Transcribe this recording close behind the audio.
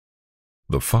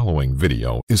The following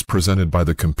video is presented by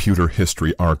the Computer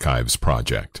History Archives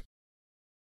Project.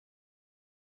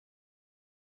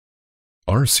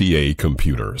 RCA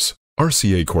Computers.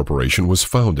 RCA Corporation was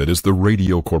founded as the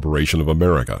Radio Corporation of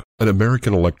America, an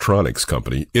American electronics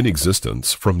company in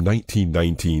existence from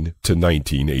 1919 to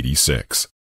 1986.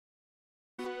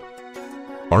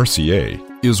 RCA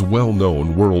is well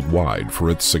known worldwide for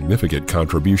its significant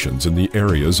contributions in the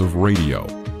areas of radio,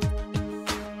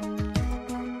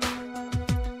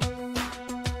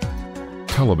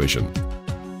 television,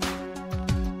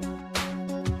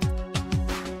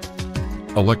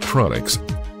 electronics,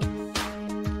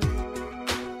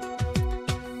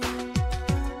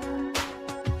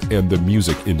 and the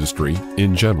music industry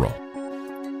in general.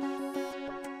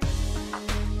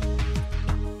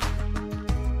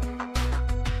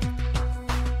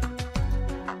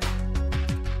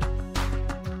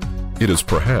 It is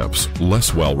perhaps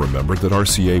less well remembered that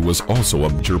RCA was also a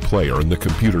major player in the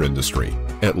computer industry,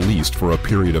 at least for a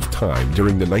period of time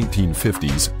during the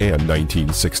 1950s and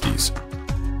 1960s.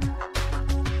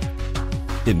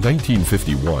 In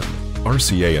 1951,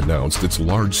 RCA announced its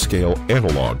large-scale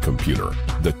analog computer,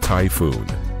 the Typhoon.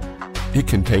 It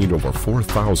contained over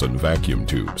 4,000 vacuum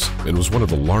tubes and was one of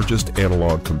the largest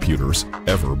analog computers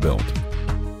ever built.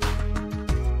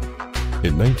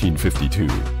 In 1952,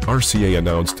 RCA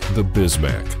announced the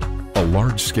BIZMAC, a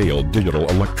large-scale digital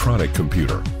electronic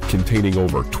computer containing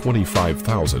over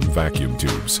 25,000 vacuum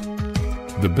tubes.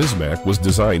 The BIZMAC was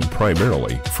designed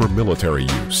primarily for military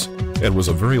use and was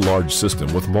a very large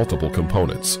system with multiple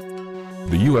components.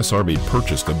 The U.S. Army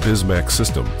purchased a BIZMAC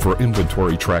system for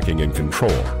inventory tracking and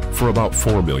control for about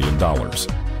 $4 million.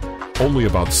 Only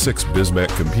about 6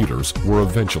 BIZMAC computers were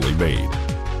eventually made.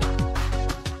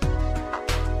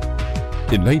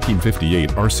 In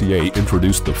 1958, RCA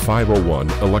introduced the 501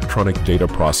 electronic data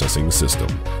processing system.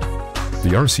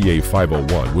 The RCA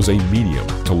 501 was a medium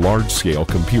to large-scale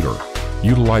computer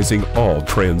utilizing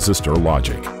all-transistor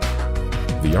logic.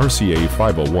 The RCA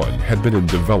 501 had been in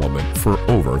development for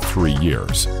over 3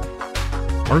 years.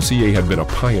 RCA had been a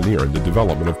pioneer in the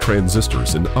development of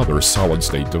transistors and other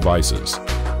solid-state devices.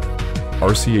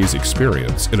 RCA's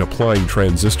experience in applying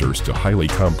transistors to highly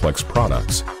complex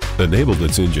products enabled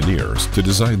its engineers to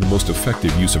design the most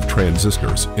effective use of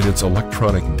transistors in its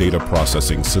electronic data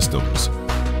processing systems.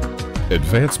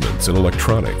 Advancements in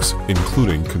electronics,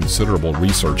 including considerable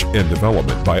research and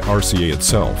development by RCA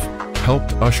itself,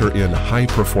 helped usher in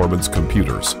high-performance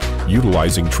computers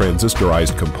utilizing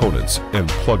transistorized components and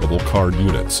pluggable card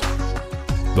units.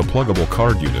 The pluggable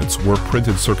card units were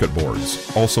printed circuit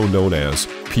boards, also known as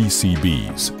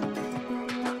PCBs.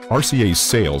 RCA's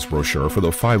sales brochure for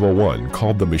the 501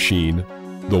 called the machine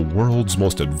the world's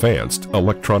most advanced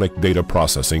electronic data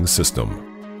processing system.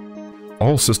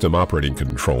 All system operating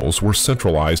controls were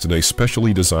centralized in a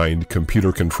specially designed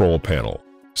computer control panel.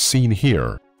 Seen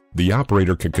here, the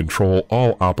operator can control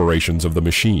all operations of the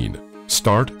machine,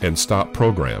 start and stop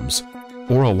programs,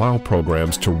 or allow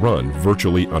programs to run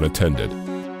virtually unattended.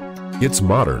 Its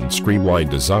modern, streamlined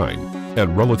design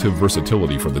and relative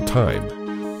versatility for the time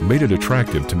made it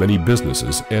attractive to many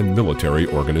businesses and military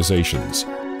organizations.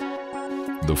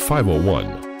 The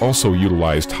 501 also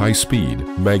utilized high-speed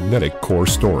magnetic core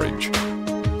storage.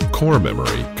 Core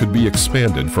memory could be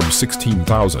expanded from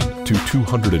 16,000 to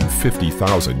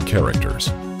 250,000 characters.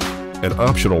 An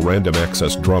optional random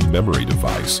access drum memory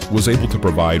device was able to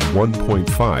provide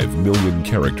 1.5 million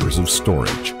characters of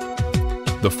storage.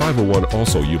 The 501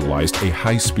 also utilized a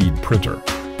high-speed printer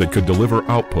that could deliver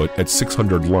output at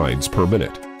 600 lines per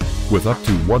minute, with up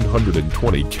to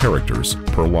 120 characters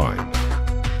per line.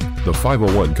 The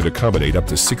 501 could accommodate up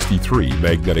to 63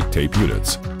 magnetic tape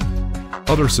units.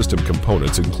 Other system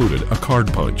components included a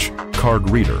card punch, card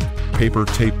reader, paper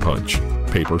tape punch,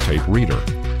 paper tape reader,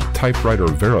 typewriter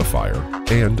verifier,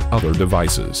 and other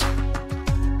devices.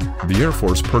 The Air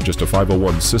Force purchased a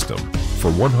 501 system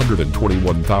for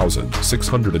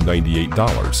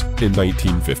 $121,698 in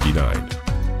 1959.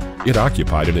 It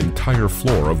occupied an entire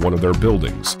floor of one of their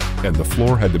buildings, and the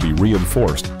floor had to be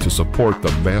reinforced to support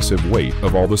the massive weight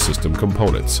of all the system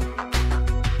components.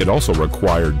 It also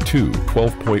required 2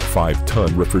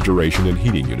 12.5-ton refrigeration and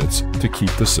heating units to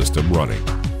keep the system running.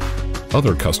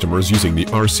 Other customers using the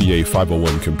RCA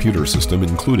 501 computer system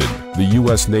included the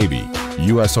U.S. Navy,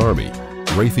 U.S. Army,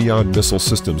 Raytheon Missile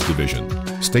Systems Division,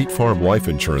 State Farm Life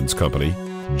Insurance Company,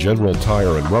 General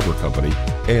Tire and Rubber Company,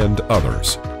 and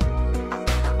others.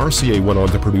 RCA went on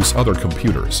to produce other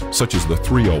computers, such as the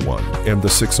 301 and the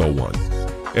 601,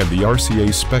 and the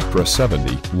RCA Spectra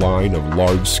 70 line of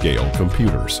large-scale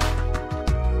computers.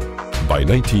 By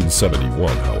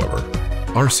 1971, however,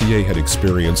 RCA had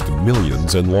experienced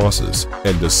millions in losses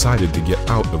and decided to get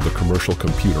out of the commercial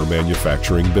computer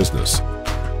manufacturing business.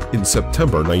 In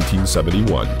September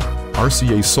 1971,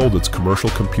 RCA sold its commercial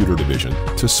computer division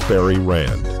to Sperry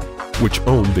Rand, which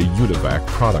owned the UNIVAC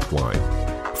product line,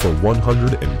 for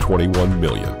 $121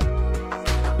 million.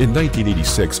 In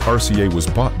 1986, RCA was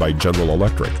bought by General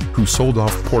Electric, who sold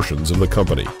off portions of the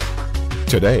company.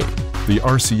 Today, the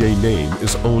RCA name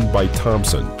is owned by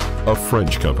Thomson, a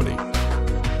French company.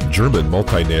 German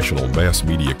multinational mass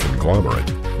media conglomerate,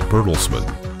 Bertelsmann,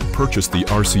 purchased the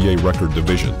RCA record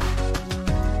division.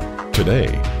 Today,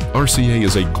 RCA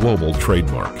is a global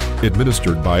trademark,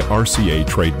 administered by RCA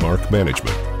Trademark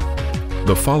Management.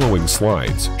 The following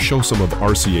slides show some of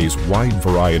RCA's wide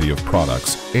variety of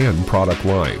products and product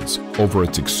lines over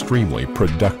its extremely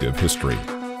productive history.